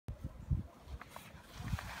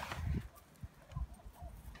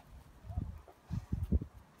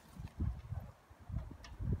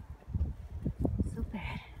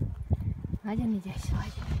Nagyon ügyes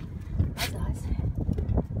vagy. Azaz.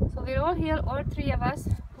 So we're all here, all three of us,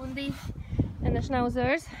 Bundi and the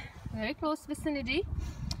schnauzers, very close vicinity.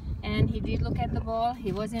 And he did look at the ball.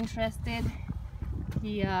 He was interested.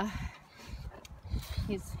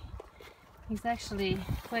 He's actually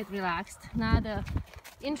quite relaxed. Now the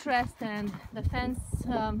interest and the fence,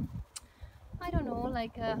 I don't know,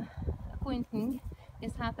 like acquainting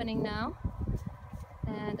is happening now.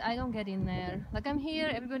 And I don't get in there. Like, I'm here,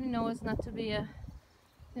 everybody knows not to be a,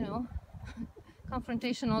 you know,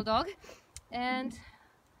 confrontational dog. And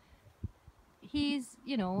he's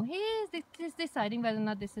deciding whether or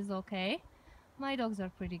not this is okay. My dogs are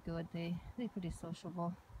pretty good. They're pretty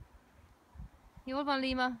sociable. Jól van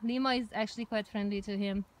Lima. Lima is actually quite friendly to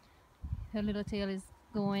him. Her little tail is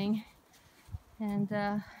going. And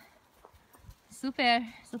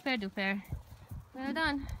super duper. Well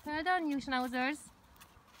done, you schnauzers.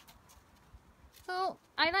 So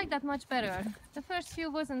I like that much better. The first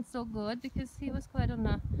few wasn't so good because he was quite on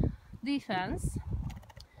the defense.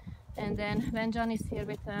 And then when John is here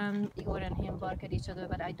with Igor and him bark at each other,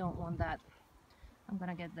 but I don't want that. I'm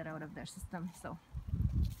gonna get that out of their system.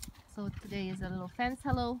 So today is a little fence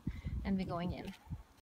hello, and we're going in.